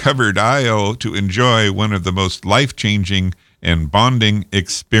pine-covered aisle to enjoy one of the most life-changing and bonding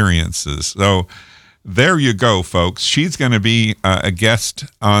experiences. So there you go, folks. She's going to be a guest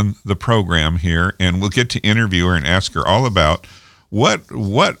on the program here, and we'll get to interview her and ask her all about what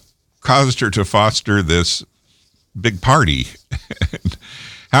caused her to foster this big party?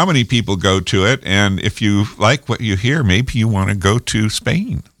 How many people go to it? And if you like what you hear, maybe you want to go to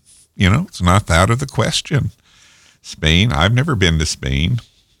Spain. It's not out of the question. Spain, I've never been to Spain.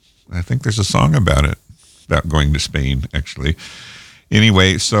 I think there's a song about it, about going to Spain, actually.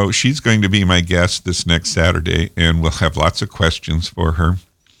 Anyway, so she's going to be my guest this next Saturday, and we'll have lots of questions for her,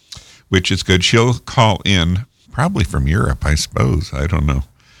 which is good. She'll call in, probably from Europe, I suppose. I don't know.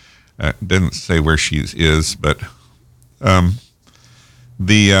 Didn't say where she is, but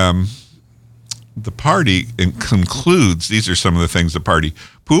the party concludes, these are some of the things, the party: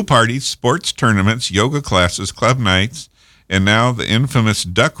 pool parties, sports tournaments, yoga classes, club nights, and now the infamous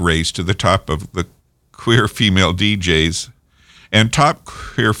duck race to the top of the queer female DJs and top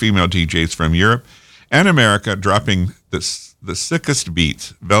queer female DJs from Europe and America dropping the sickest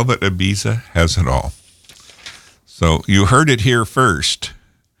beats. Velvet Ibiza has it all. So you heard it here first.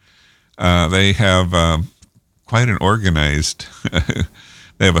 They have quite an organized,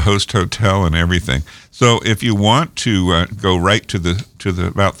 they have a host hotel and everything. So if you want to go right to the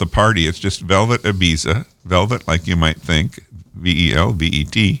about the party, it's just Velvet Ibiza. Velvet, like you might think,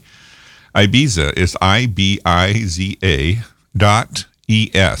 VELVET. Ibiza is IBIZA.ES,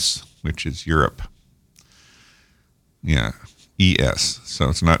 which is Europe. Yeah, ES. So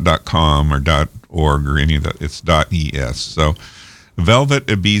it's not .com or .org or any of that. It's .ES. So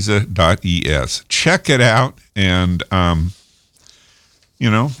velvetibiza.es. Check it out. And,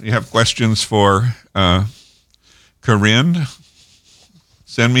 you have questions for Corinne,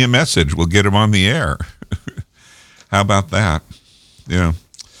 send me a message. We'll get them on the air. How about that? Yeah.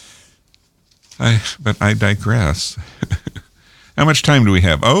 But I digress. How much time do we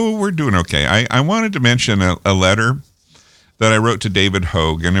have? Oh, we're doing okay. I wanted to mention a letter that I wrote to David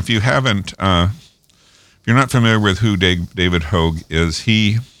Hogue. And if you haven't, if you're not familiar with who David Hogue is,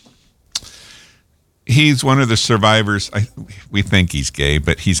 he's one of the survivors. We think he's gay,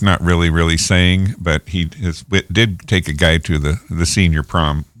 but he's not really saying. But he did take a guy to the senior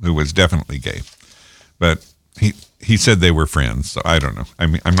prom who was definitely gay. But he said they were friends, so I don't know. I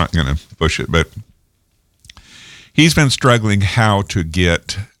mean, I'm not going to push it, but he's been struggling how to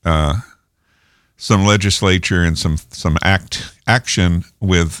get some legislature and some action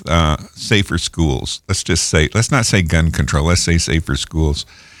with safer schools. Let's not say gun control. Let's say safer schools.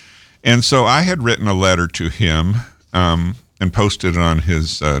 And so I had written a letter to him and posted it on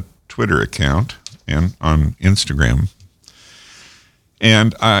his Twitter account and on Instagram.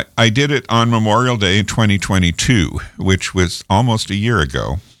 And I did it on Memorial Day 2022, which was almost a year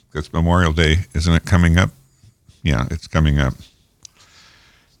ago, because Memorial Day, isn't it coming up? Yeah, it's coming up.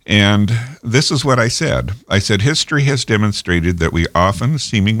 And this is what I said. I said, history has demonstrated that often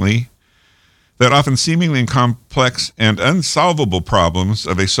seemingly complex and unsolvable problems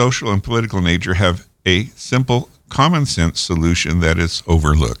of a social and political nature have a simple common sense solution that is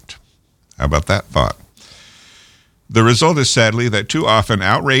overlooked. How about that thought? The result is sadly that too often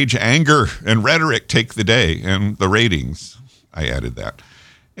outrage, anger, and rhetoric take the day, and the ratings. I added that.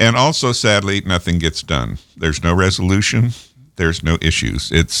 And also, sadly, nothing gets done. There's no resolution. There's no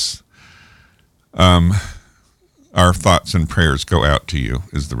issues. It's our thoughts and prayers go out to you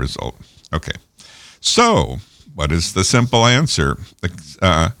is the result. Okay. So what is the simple answer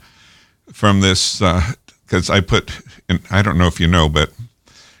from this? Because I put, I don't know if you know, but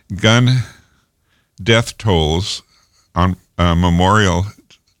gun death tolls on Memorial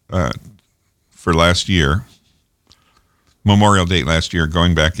for last year, Memorial date last year,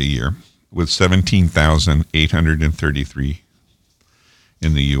 going back a year, was 17,833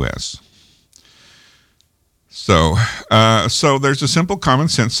 in the U.S. So there's a simple common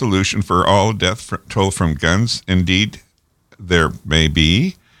sense solution for all death toll from guns. Indeed, there may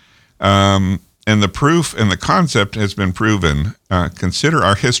be. And the proof and the concept has been proven. Consider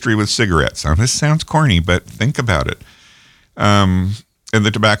our history with cigarettes. Now, this sounds corny, but think about it. In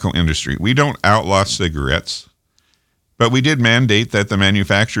the tobacco industry, we don't outlaw cigarettes, but we did mandate that the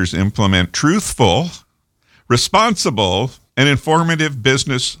manufacturers implement truthful, responsible, and informative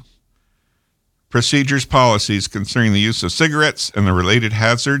business procedures, policies concerning the use of cigarettes and the related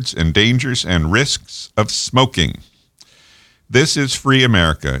hazards and dangers and risks of smoking. This is free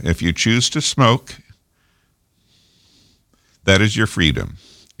America. If you choose to smoke, that is your freedom.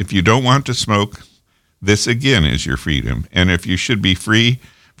 If you don't want to smoke, this again is your freedom. And if you should be free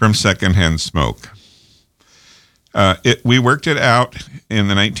from secondhand smoke. We worked it out in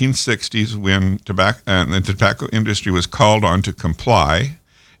the 1960s when the tobacco industry was called on to comply.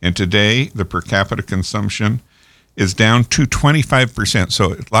 And today, the per capita consumption is down to 25%.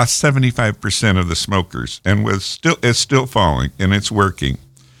 So it lost 75% of the smokers and is still falling, and it's working.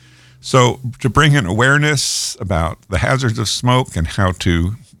 So to bring in awareness about the hazards of smoke and how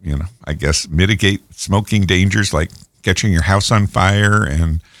to, I guess, mitigate smoking dangers like catching your house on fire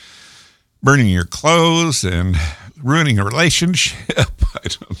and burning your clothes and ruining a relationship. I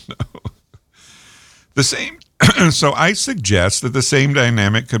don't know. So I suggest that the same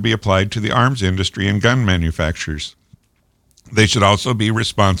dynamic could be applied to the arms industry and gun manufacturers. They should also be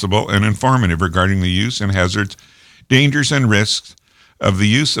responsible and informative regarding the use and hazards, dangers, and risks of the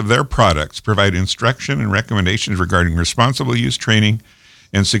use of their products, provide instruction and recommendations regarding responsible use training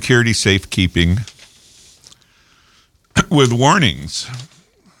and security safekeeping with warnings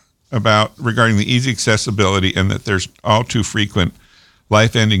regarding the easy accessibility and that there's all too frequent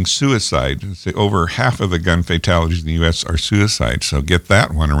life-ending suicide. Say over half of the gun fatalities in the U.S. are suicide, so get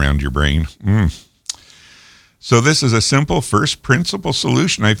that one around your brain. So this is a simple first principle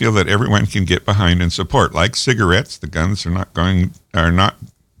solution I feel that everyone can get behind and support. Like cigarettes, the guns are not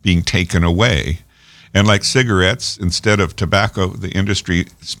being taken away. And like cigarettes, instead of tobacco, the industry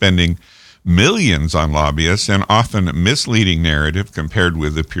spending millions on lobbyists and often misleading narrative compared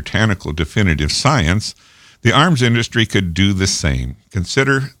with the puritanical definitive science, the arms industry could do the same.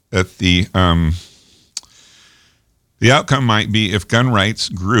 Consider that the outcome might be if gun rights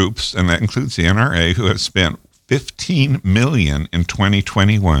groups, and that includes the NRA, who have spent $15 million in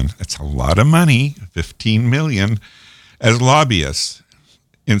 2021. That's a lot of money, $15 million, as lobbyists.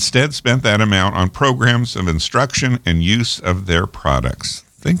 Instead, spent that amount on programs of instruction and use of their products.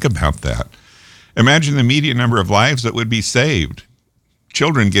 Think about that. Imagine the immediate number of lives that would be saved.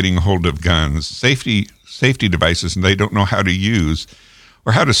 Children getting a hold of guns, safety devices and they don't know how to use,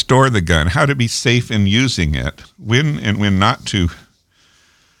 or how to store the gun, how to be safe in using it, when and when not to.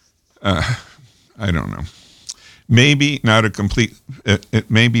 I don't know. Maybe not a complete.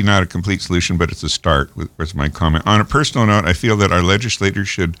 It may be not a complete solution, but it's a start. Was my comment. On a personal note, I feel that our legislators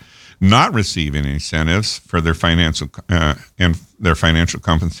should not receive any incentives for their financial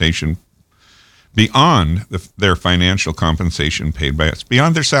compensation beyond their financial compensation paid by us,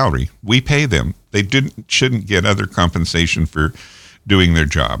 beyond their salary. We pay them. They shouldn't get other compensation for doing their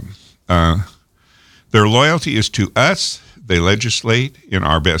job. Their loyalty is to us. They legislate in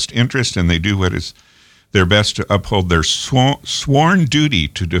our best interest, and they do what is their best to uphold their sworn duty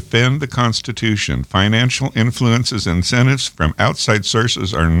to defend the Constitution. Financial influences and incentives from outside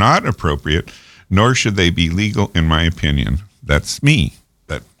sources are not appropriate, nor should they be legal, in my opinion. That's me.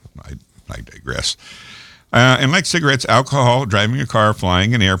 But I digress. And like cigarettes, alcohol, driving a car,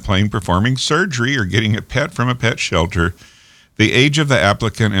 flying an airplane, performing surgery, or getting a pet from a pet shelter, the age of the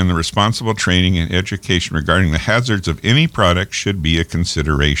applicant and the responsible training and education regarding the hazards of any product should be a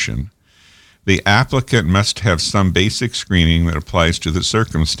consideration. The applicant must have some basic screening that applies to the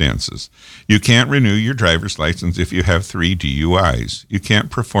circumstances. You can't renew your driver's license if you have 3 DUIs. You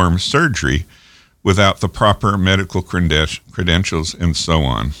can't perform surgery without the proper medical credentials and so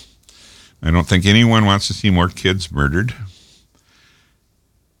on. I don't think anyone wants to see more kids murdered.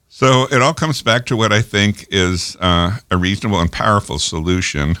 So it all comes back to what I think is a reasonable and powerful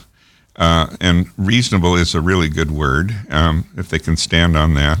solution. And reasonable is a really good word, if they can stand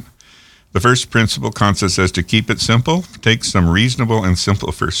on that. The first principle concept says to keep it simple, take some reasonable and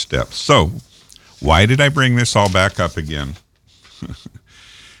simple first steps. So why did I bring this all back up again?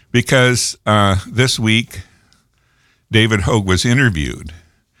 Because this week, David Hogue was interviewed.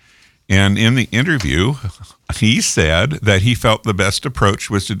 And in the interview, he said that he felt the best approach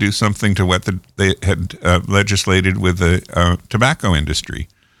was to do something to what they had legislated with the tobacco industry.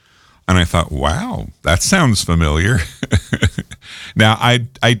 And I thought, wow, that sounds familiar. Now,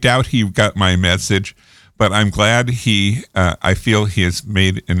 I doubt he got my message, but I'm glad I feel he has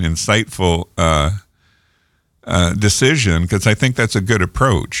made an insightful decision, because I think that's a good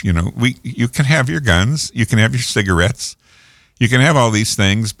approach. You can have your guns, you can have your cigarettes, you can have all these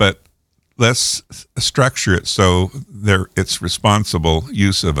things, but let's structure it so it's responsible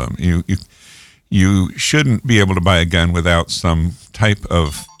use of them. You shouldn't be able to buy a gun without some type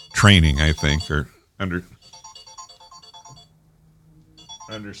of training, I think, or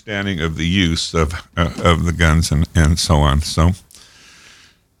understanding of the use of the guns and so on. So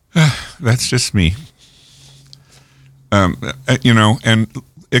that's just me. And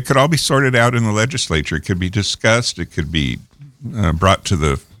it could all be sorted out in the legislature. It could be discussed. It could be brought to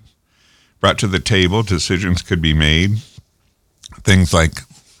the table. Decisions could be made. Things like,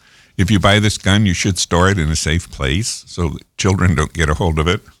 if you buy this gun, you should store it in a safe place so that children don't get a hold of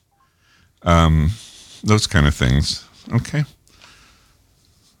it. Those kind of things. Okay.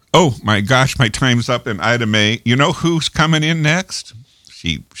 Oh, my gosh, my time's up. And Ida May, you know who's coming in next?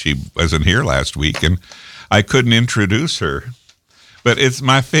 She wasn't here last week, and I couldn't introduce her. But it's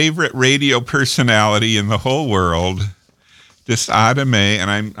my favorite radio personality in the whole world, this Ida May,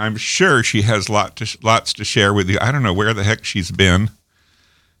 and I'm sure she has lots to share with you. I don't know where the heck she's been.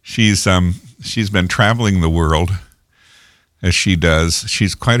 She's been traveling the world, as she does.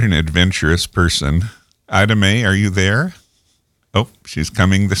 She's quite an adventurous person. Ida May, are you there? Oh, she's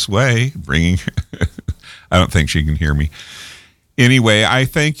coming this way, bringing... I don't think she can hear me. Anyway, I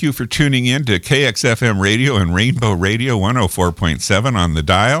thank you for tuning in to KXFM Radio and Rainbow Radio 104.7 on the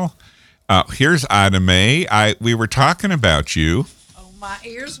dial. Here's Ida May. We were talking about you. Oh, my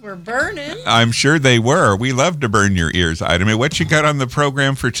ears were burning. I'm sure they were. We love to burn your ears, Ida May. What you got on the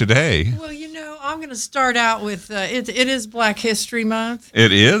program for today? Well, I'm going to start out with, it is Black History Month.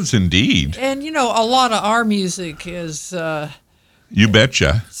 It is, indeed. And, a lot of our music is... you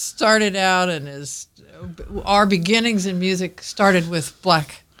betcha. Started out and our beginnings in music started with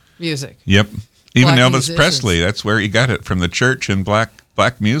black music. Yep. Even black Elvis musicians. Presley, that's where he got it, from the church and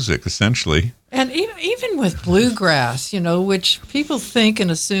black music, essentially. And even with bluegrass, which people think and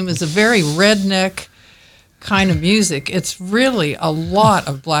assume is a very redneck kind of music, it's really a lot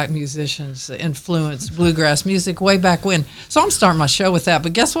of black musicians influenced bluegrass music way back when. So I'm starting my show with that.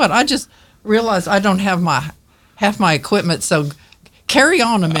 But guess what? I just realized I don't have half my equipment, so carry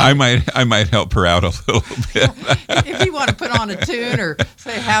on a minute. I might help her out a little bit. If you want to put on a tune or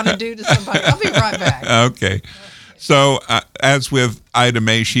say how to do to somebody, I'll be right back. Okay. So as with Ida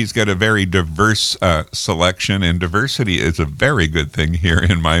May, she's got a very diverse selection, and diversity is a very good thing here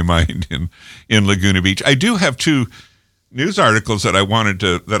in my mind in Laguna Beach. I do have two news articles that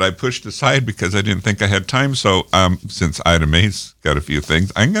I pushed aside because I didn't think I had time. So since Ida May's got a few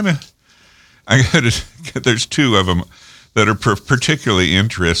things, there's two of them that are particularly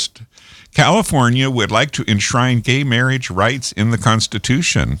interest. California would like to enshrine gay marriage rights in the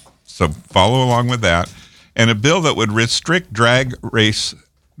Constitution. So follow along with that. And a bill that would restrict drag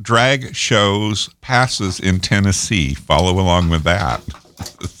shows passes in Tennessee. Follow along with that.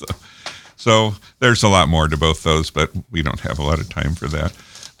 So there's a lot more to both those, but we don't have a lot of time for that.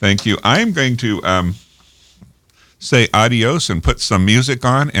 Thank you. I'm going to say adios and put some music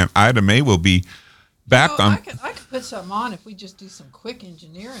on, and Ida May will be back on. I could put something on if we just do some quick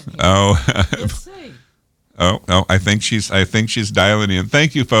engineering here. Oh, let's see. Oh, I think she's dialing in.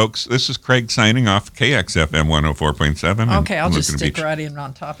 Thank you, folks. This is Craig signing off, KXFM 104.7. Okay, I'll just stick right in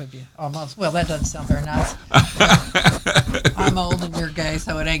on top of you. Almost. Well, that doesn't sound very nice. I'm old and you're gay,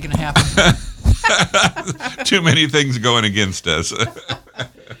 so it ain't going to happen. Too many things going against us.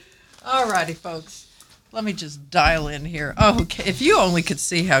 All righty, folks. Let me just dial in here. Oh, okay. If you only could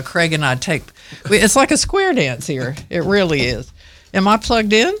see how Craig and I it's like a square dance here. It really is. Am I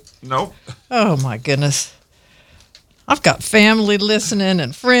plugged in? Nope. Oh, my goodness. I've got family listening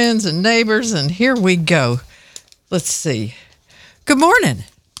and friends and neighbors, and here we go. Let's see. Good morning.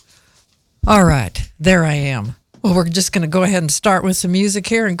 All right, there I am. Well, we're just going to go ahead and start with some music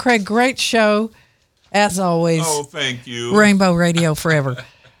here. And Craig, great show, as always. Oh, thank you. Rainbow Radio forever.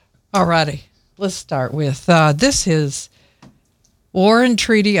 All righty, let's start with, this is War and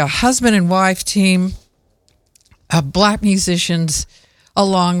Treaty, a husband and wife team of black musicians,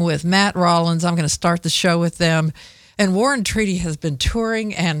 along with Matt Rollins. I'm going to start the show with them. And War and Treaty has been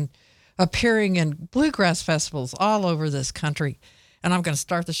touring and appearing in bluegrass festivals all over this country. And I'm going to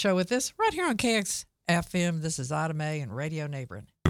start the show with this right here on KXFM. This is Ida May and Radio Neighboring.